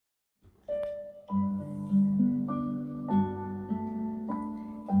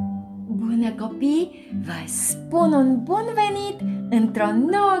dragă copii, vă spun un bun venit într-o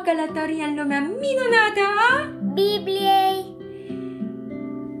nouă călătorie în lumea minunată a Bibliei!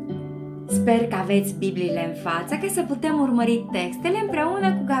 Sper că aveți Bibliile în față ca să putem urmări textele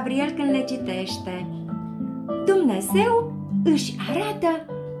împreună cu Gabriel când le citește. Dumnezeu își arată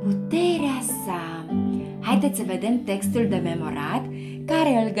puterea sa. Haideți să vedem textul de memorat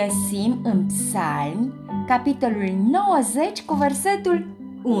care îl găsim în Psalmi, capitolul 90 cu versetul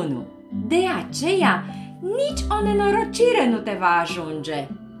 1. De aceea, nici o nenorocire nu te va ajunge.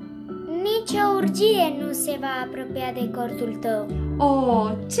 Nici o urgie nu se va apropia de cortul tău.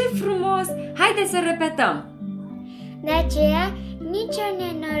 Oh, ce frumos! Haideți să repetăm! De aceea, nici o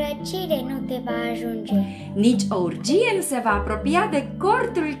nenorocire nu te va ajunge. Nici o urgie nu se va apropia de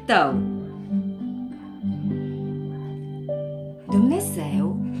cortul tău.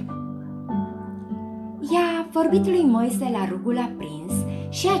 Dumnezeu i-a vorbit lui Moise la rugul aprins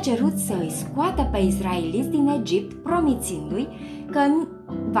și a cerut să îi scoată pe izraeliți din Egipt, promițându-i că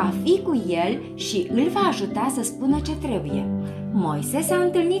va fi cu el și îl va ajuta să spună ce trebuie. Moise s-a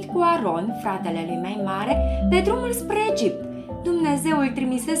întâlnit cu Aron, fratele lui mai mare, pe drumul spre Egipt. Dumnezeu îl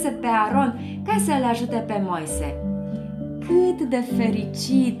trimisese pe Aron ca să îl ajute pe Moise. Cât de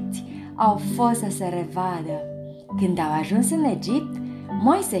fericiți au fost să se revadă! Când au ajuns în Egipt,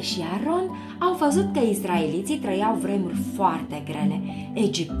 Moise și Aron au văzut că izraeliții trăiau vremuri foarte grele.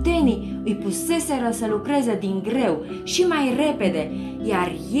 Egiptenii îi puseseră să lucreze din greu și mai repede,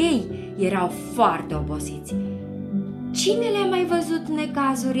 iar ei erau foarte obosiți. Cine le-a mai văzut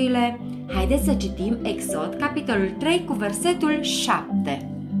necazurile? Haideți să citim Exod, capitolul 3, cu versetul 7.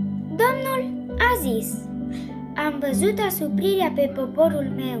 Domnul a zis: am văzut asuprirea pe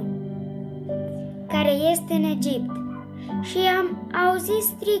poporul meu, care este în Egipt, și am auzit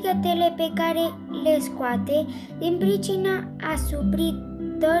strigătele pe care le scoate din pricina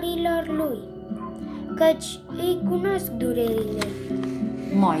asupritorilor lui, căci îi cunosc durerile.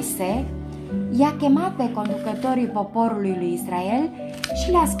 Moise i-a chemat pe conducătorii poporului lui Israel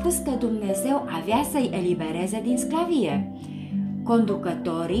și le-a spus că Dumnezeu avea să-i elibereze din sclavie.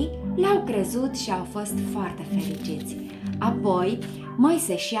 Conducătorii l-au crezut și au fost foarte fericiți. Apoi,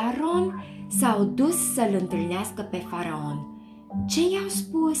 Moise și Aron s-au dus să-l întâlnească pe Faraon. Ce i-au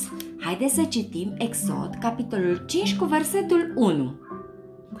spus? Haideți să citim Exod, capitolul 5, cu versetul 1.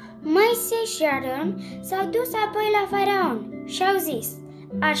 Moise și Aron s-au dus apoi la Faraon și au zis: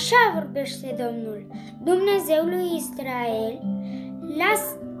 așa vorbește Domnul, Dumnezeul lui Israel,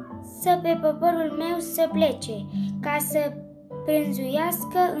 lasă pe poporul meu să plece, ca să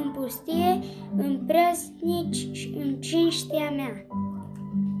prânzuiască în pustie, în praznici și în cinstea mea.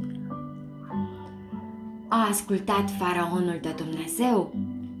 A ascultat Faraonul de Dumnezeu?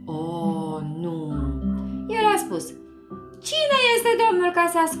 Oh, nu! El a spus: cine este Domnul ca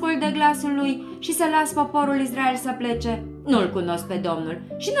să ascult de glasul lui și să las poporul Israel să plece? Nu-l cunosc pe Domnul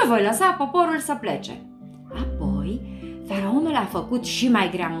și nu voi lăsa poporul să plece. Apoi, Faraonul a făcut și mai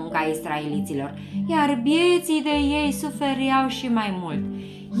grea munca israeliților, iar bieții de ei suferiau și mai mult.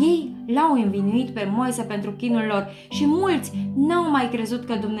 Ei l-au învinuit pe Moise pentru chinul lor și mulți n-au mai crezut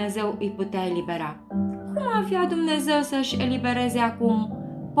că Dumnezeu îi putea elibera. Cum avea Dumnezeu să-și elibereze acum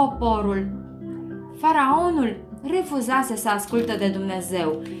poporul? Faraonul refuzase să asculte de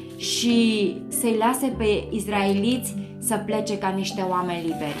Dumnezeu și să-i lase pe izraeliți să plece ca niște oameni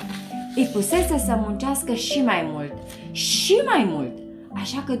liberi. Îi pusese să muncească și mai mult, și mai mult.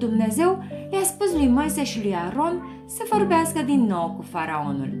 Așa că Dumnezeu i-a spus lui Moise și lui Aron să vorbească din nou cu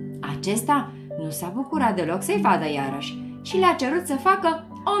Faraonul. Acesta nu s-a bucurat deloc să-i vadă iarăși și le-a cerut să facă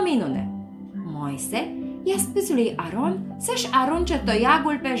o minune. Moise i-a spus lui Aron să-și arunce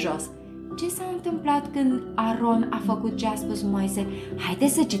toiagul pe jos. Ce s-a întâmplat când Aron a făcut ce a spus Moise?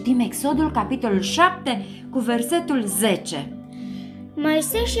 Haideți să citim Exodul, capitolul 7, cu versetul 10.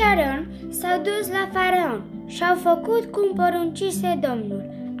 Moise și Aron s-au dus la Faraon și au făcut cum poruncise Domnul.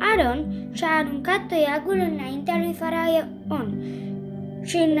 Aron și-a aruncat toiagul înaintea lui Faraon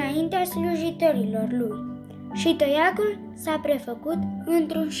și înaintea slujitorilor lui și toiagul s-a prefăcut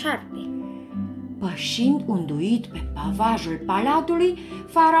într-un șarpe. Pășind unduit pe pavajul palatului,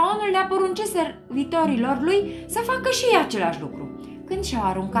 Faraonul le-a poruncit servitorilor lui să facă și ei același lucru. Când și-au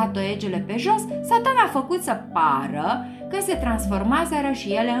aruncat toiegele pe jos, Satan a făcut să pară că se transformaseră și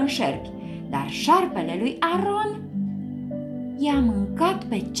ele în șerpi, dar șarpele lui Aron i-a mâncat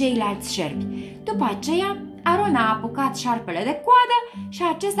pe ceilalți șerpi. După aceea, Aron a apucat șarpele de coadă și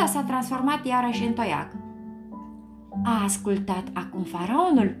acesta s-a transformat iarăși în toiag. A ascultat acum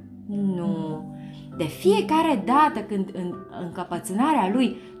Faraonul? Nu. De fiecare dată când în încăpățânarea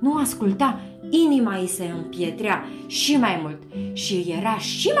lui nu asculta, inima îi se împietrea și mai mult și era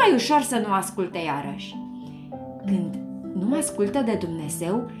și mai ușor să nu asculte iarăși. Când nu ascultă de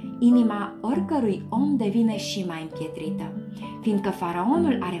Dumnezeu, inima oricărui om devine și mai împietrită. Fiindcă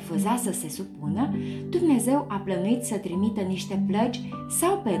faraonul a refuzat să se supună, Dumnezeu a plănuit să trimită niște plăgi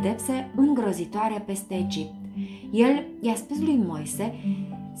sau pedepse îngrozitoare peste Egipt. El i-a spus lui Moise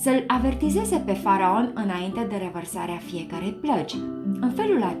să-l avertizeze pe faraon înainte de revărsarea fiecarei plăgi. În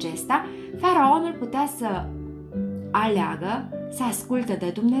felul acesta, faraonul putea să aleagă să asculte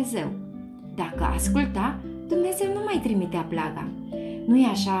de Dumnezeu. Dacă asculta, Dumnezeu nu mai trimitea plaga. Nu-i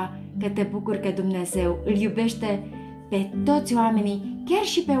așa că te bucuri că Dumnezeu îl iubește pe toți oamenii, chiar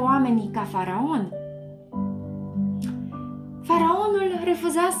și pe oamenii ca faraon? Faraonul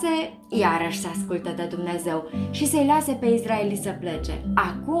refuzase iarăși să asculte de Dumnezeu și să-i lase pe israeliți să plece.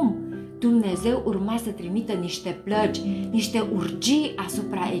 Acum Dumnezeu urma să trimită niște plăgi, niște urgii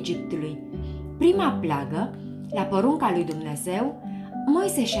asupra Egiptului. Prima plagă, la porunca lui Dumnezeu,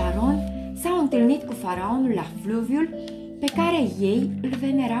 Moise și Aron s-au întâlnit cu faraonul la fluviul pe care ei îl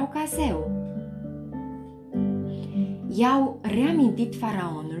venerau ca zeu. I-au reamintit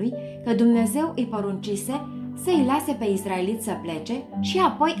faraonului că Dumnezeu îi poruncise să îi lase pe israeliți să plece și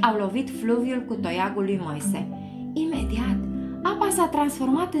apoi au lovit fluviul cu toiagul lui Moise. Imediat, apa s-a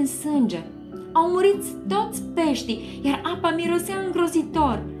transformat în sânge. Au murit toți peștii, iar apa mirosea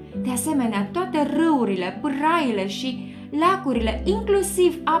îngrozitor. De asemenea, toate râurile, pâraile și lacurile,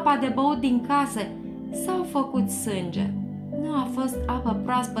 inclusiv apa de băut din case, s-au făcut sânge. Nu a fost apă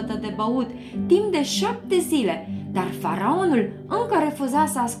proaspătă de băut timp de 7 zile, dar faraonul încă refuza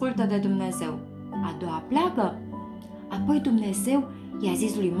să asculte de Dumnezeu. A doua plagă? Apoi Dumnezeu i-a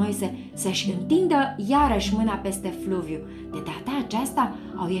zis lui Moise să-și întindă iarăși mâna peste fluviu. De data aceasta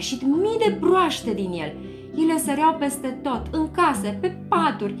au ieșit mii de broaște din el. Ele săreau peste tot, în case, pe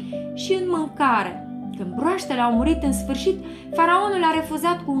paturi și în mâncare. Când broaștele au murit în sfârșit, faraonul a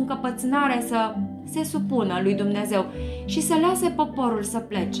refuzat cu încăpățânare să se supună lui Dumnezeu și să lase poporul să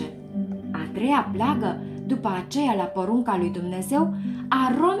plece. A treia plagă, după aceea la porunca lui Dumnezeu,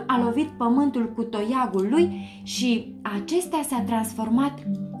 Aron a lovit pământul cu toiagul lui și acesta s-a transformat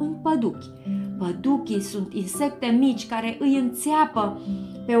în păduchi. Păduchii sunt insecte mici care îi înțeapă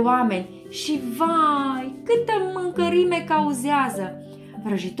pe oameni și, vai, câtă mâncărime cauzează!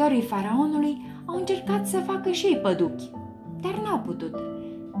 Vrăjitorii faraonului au încercat să facă și ei păduchi, dar n-au putut.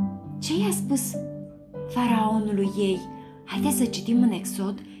 Ce i-a spus faraonului ei? Haideți să citim în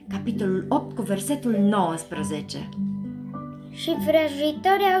Exod, capitolul 8, cu versetul 19. Și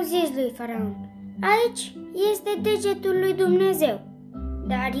vrăjitorii au zis lui faraon: aici este degetul lui Dumnezeu.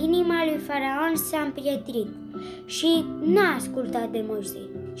 Dar inima lui faraon s-a împietrit și n-a ascultat de Moise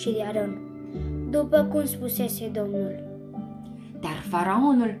și de Aron, după cum spusese Domnul. Dar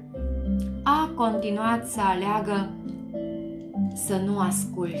faraonul a continuat să aleagă să nu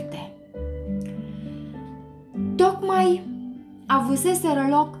asculte. Tocmai avuseseră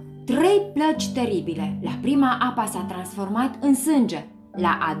loc 3 plăgi teribile. La prima, apa s-a transformat în sânge.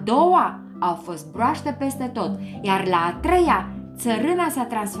 La a doua au fost broaște peste tot, iar la a treia, țărâna s-a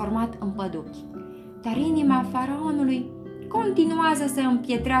transformat în păduchi. Dar inima faraonului continua să se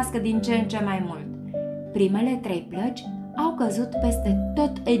împietrească din ce în ce mai mult. Primele 3 plăgi au căzut peste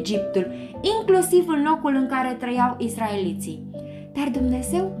tot Egiptul, inclusiv în locul în care trăiau israeliții. Dar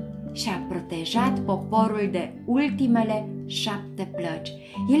Dumnezeu și-a protejat poporul de ultimele 7 plăgi.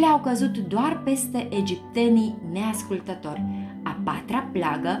 Ele au căzut doar peste egiptenii neascultători. A 4-a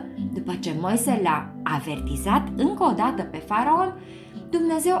plagă, după ce Moise l-a avertizat încă o dată pe faraon,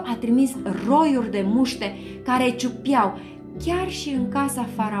 Dumnezeu a trimis roiuri de muște care ciupiau chiar și în casa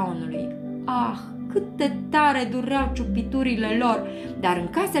faraonului. Ah, cât de tare dureau ciupiturile lor, dar în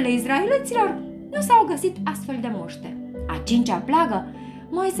casele izraeliților nu s-au găsit astfel de muște. A 5-a plagă,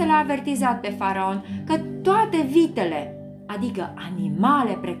 Moise l-a avertizat pe faraon că toate vitele, adică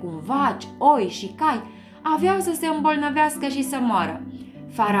animale precum vaci, oi și cai, aveau să se îmbolnăvească și să moară.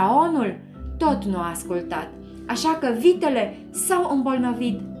 Faraonul tot nu a ascultat, așa că vitele s-au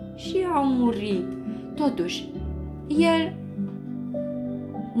îmbolnăvit și au murit. Totuși, el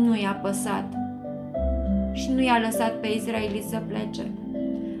nu i-a păsat și nu i-a lăsat pe israeliți să plece.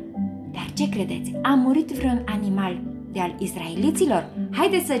 Dar ce credeți? A murit vreun animal de al izraeliților?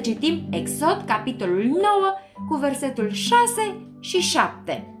 Haideți să citim Exod, capitolul 9, cu versetul 6 și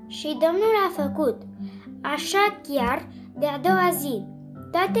 7. Și Domnul a făcut așa chiar de-a doua zi.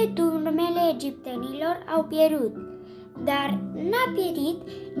 Toate turmele egiptenilor au pierut, dar n-a pierit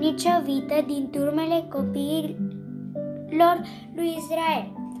nicio vită din turmele copiilor lui Israel.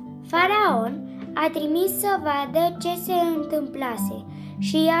 Faraon a trimis să vadă ce se întâmplase.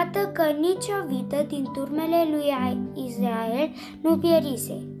 Și iată că nicio vită din turmele lui Israel nu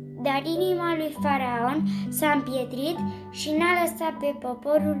pierise. Dar inima lui Faraon s-a împietrit și n-a lăsat pe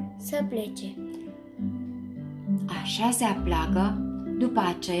poporul să plece. A șasea plagă, după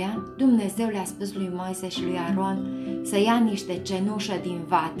aceea, Dumnezeu le-a spus lui Moise și lui Aron să ia niște cenușă din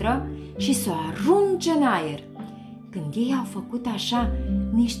vatră și să o arunce în aer. Când ei au făcut așa,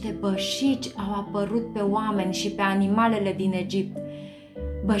 niște bășici au apărut pe oameni și pe animalele din Egipt.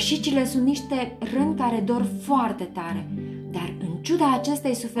 Bășicile sunt niște răni care dor foarte tare, dar în ciuda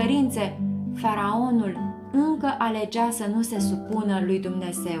acestei suferințe, Faraonul încă alegea să nu se supună lui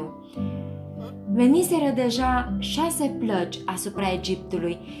Dumnezeu. Veniseră deja 6 plăgi asupra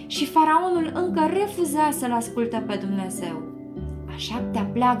Egiptului și Faraonul încă refuza să-l asculte pe Dumnezeu. A 7-a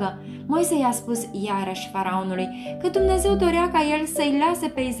pleagă, Moise i-a spus iarăși Faraonului că Dumnezeu dorea ca el să-i lase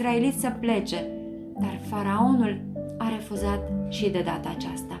pe izraeliți să plece, dar Faraonul a refuzat și de data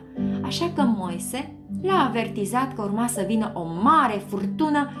aceasta. Așa că Moise l-a avertizat că urma să vină o mare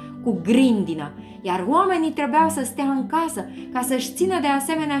furtună cu grindină, iar oamenii trebuiau să stea în casă ca să-și țină de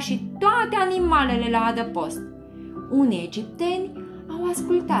asemenea și toate animalele la adăpost. Unii egipteni au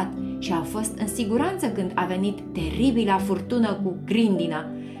ascultat și au fost în siguranță când a venit teribila furtună cu grindină.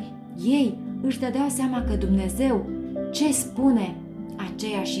 Ei își dădeau seama că Dumnezeu ce spune,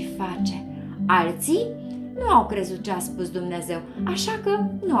 aceea și face. Alții nu au crezut ce a spus Dumnezeu, așa că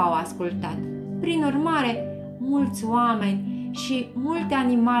nu au ascultat. Prin urmare, mulți oameni și multe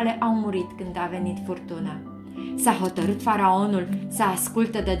animale au murit când a venit furtuna. S-a hotărât Faraonul să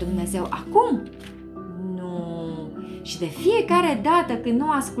asculte de Dumnezeu acum? Nu. Și de fiecare dată când nu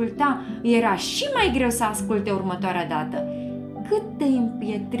asculta, era și mai greu să asculte următoarea dată. Cât de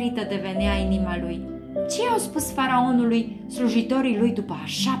împietrită devenea inima lui. Ce au spus Faraonului slujitorii lui după a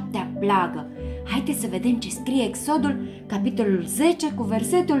 7-a plagă? Haideți să vedem ce scrie Exodul, capitolul 10, cu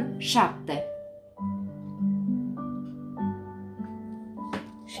versetul 7.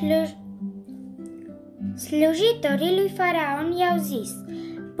 Slujitorii lui Faraon i-au zis: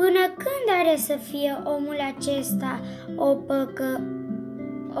 până când are să fie omul acesta o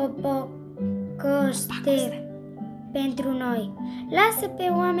păcoste pentru noi? Lasă pe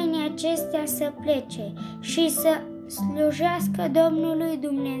oamenii acestea să plece și să slujească Domnului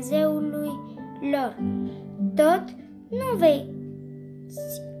Dumnezeului lor. Tot nu vei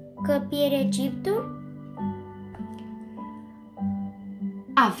căpi Egiptul?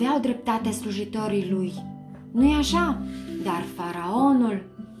 Aveau dreptate slujitorii lui, nu-i așa? Dar Faraonul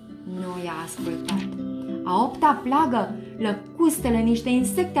nu i-a ascultat. A 8-a plagă, lăcustele, niște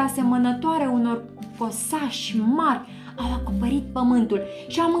insecte asemănătoare unor cosași mari, au acoperit pământul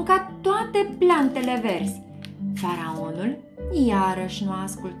și au mâncat toate plantele verzi. Faraonul iarăși nu a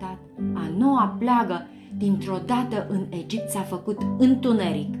ascultat. A 9-a plagă, dintr-o dată în Egipt s-a făcut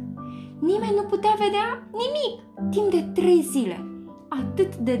întuneric. Nimeni nu putea vedea nimic timp de 3 zile.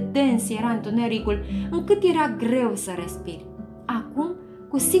 Atât de dens era întunericul, încât era greu să respiri. Acum,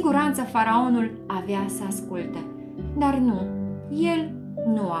 cu siguranță, Faraonul avea să asculte. Dar nu, el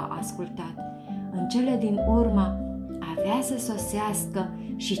nu a ascultat. În cele din urmă, avea să sosească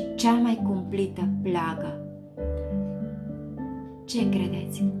și cea mai cumplită plagă. Ce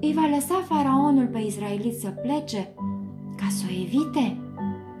credeți? Îi va lăsa Faraonul pe izraeliți să plece ca să o evite?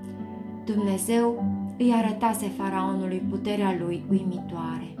 Dumnezeu îi arătase Faraonului puterea lui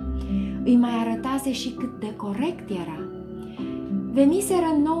uimitoare. Îi mai arătase și cât de corect era.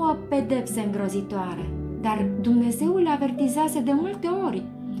 Veniseră 9 pedepse îngrozitoare, dar Dumnezeu îl avertizase de multe ori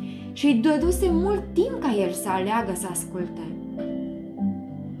și îi dăduse mult timp ca el să aleagă să asculte.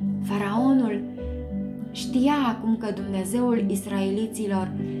 Faraonul știa acum că Dumnezeul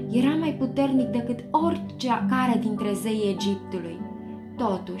israeliților era mai puternic decât oricare dintre zeii Egiptului.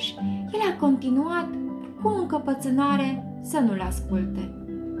 Totuși, el a continuat cu încăpățânare să nu-l asculte.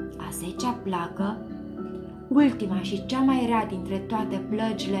 A 10-a plagă, ultima și cea mai rea dintre toate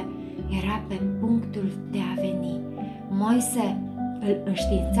plăgile, era pe punctul de a veni. Moise îl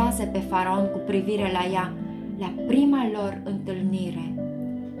înștiințase pe Faraon cu privire la ea, la prima lor întâlnire.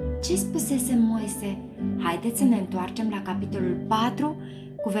 Ce spusese Moise? Haideți să ne întoarcem la capitolul 4,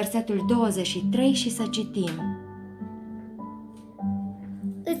 cu versetul 23 și să citim.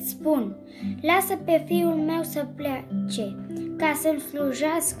 Îți spun, lasă pe fiul meu să plece, ca să-l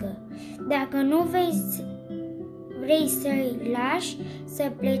slujească. Dacă nu vrei să-i lași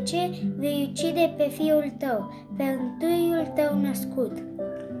să plece, vei ucide pe fiul tău, pe întâiul tău născut.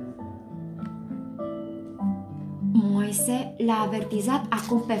 Moise l-a avertizat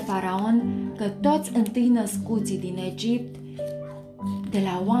acum pe Faraon că toți întâi născuții din Egipt, de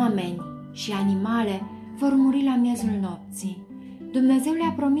la oameni și animale vor muri la miezul nopții. Dumnezeu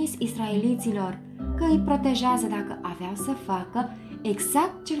le-a promis israeliților că îi protejează dacă aveau să facă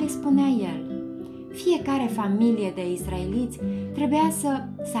exact ce le spunea El. Fiecare familie de israeliți trebuia să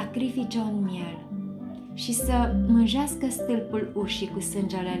sacrifice un miel și să mânjească stâlpul ușii cu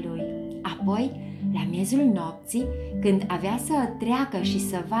sângele lui. Apoi, la miezul nopții, când avea să treacă și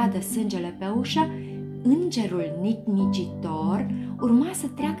să vadă sângele pe ușă, îngerul nicnicitor urma să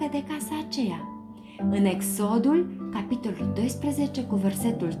treacă de casa aceea. În Exodul, capitolul 12, cu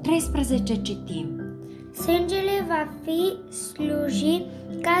versetul 13, citim: Sângele va fi slujit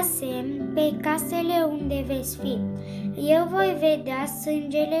ca semn pe casele unde veți fi. Eu voi vedea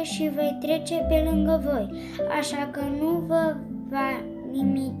sângele și voi trece pe lângă voi, așa că nu vă va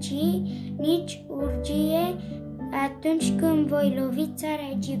nimici nici urgie atunci când voi lovi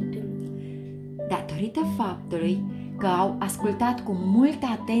țara Egiptului. Datorită faptului că au ascultat cu multă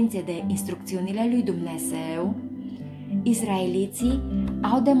atenție de instrucțiunile lui Dumnezeu, israeliții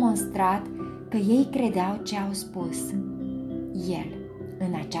au demonstrat că ei credeau ce au spus. El,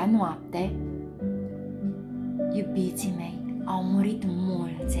 în acea noapte, iubiții mei, au murit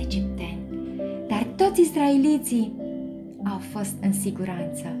mulți egipteni, dar toți israeliții au fost în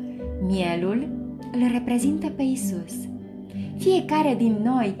siguranță. Mielul îl reprezintă pe Isus. Fiecare din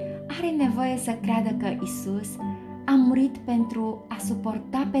noi are nevoie să creadă că Isus a murit pentru a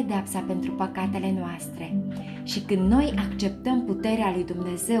suporta pedeapsa pentru păcatele noastre. Și când noi acceptăm puterea lui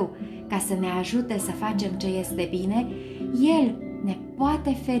Dumnezeu ca să ne ajute să facem ce este bine, El ne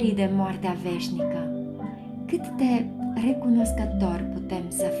poate feri de moartea veșnică. Cât de recunoscători putem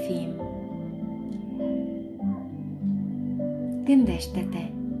să fim!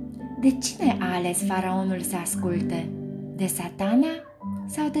 Gândește-te, de cine a ales faraonul să asculte? De Satana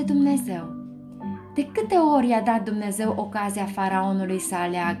sau de Dumnezeu? De câte ori i-a dat Dumnezeu ocazia faraonului să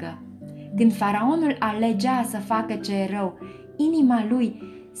aleagă? Când faraonul alegea să facă ce e rău, inima lui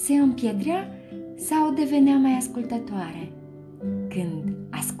se împietrea sau devenea mai ascultătoare? Când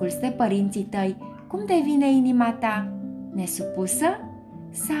asculți de părinții tăi, cum devine inima ta? Nesupusă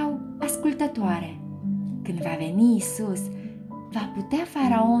sau ascultătoare? Când va veni Isus, va putea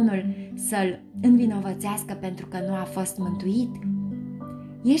faraonul să-l învinovățească pentru că nu a fost mântuit?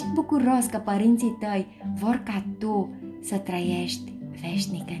 Ești bucuros că părinții tăi vor ca tu să trăiești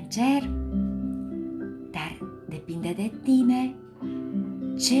veșnic în cer? Dar depinde de tine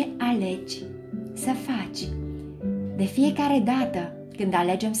ce alegi să faci. De fiecare dată când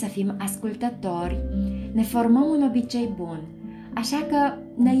alegem să fim ascultători, ne formăm un obicei bun, așa că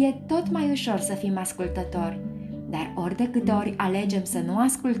ne e tot mai ușor să fim ascultători. Dar ori de câte ori alegem să nu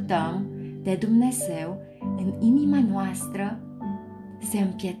ascultăm de Dumnezeu, în inima noastră se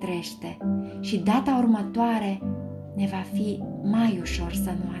împietrește și data următoare ne va fi mai ușor să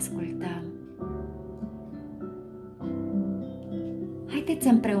nu ascultăm. Haideți să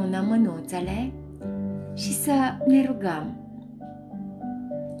împreunăm mânuțele și să ne rugăm.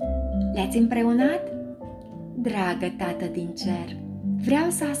 Le-ați împreunat? Dragă Tată din cer, vreau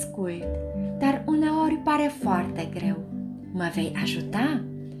să ascult, dar uneori pare foarte greu. Mă vei ajuta?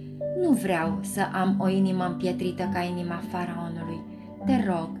 Nu vreau să am o inimă împietrită ca inima faraonului. Te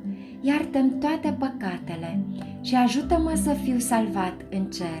rog, iartă-mi toate păcatele și ajută-mă să fiu salvat în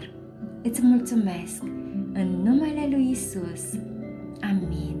cer. Îți mulțumesc, în numele lui Isus.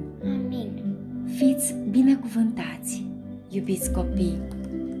 Amin. Amin. Fiți binecuvântați, iubiți copii,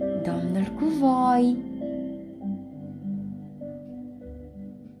 Domnul cu voi!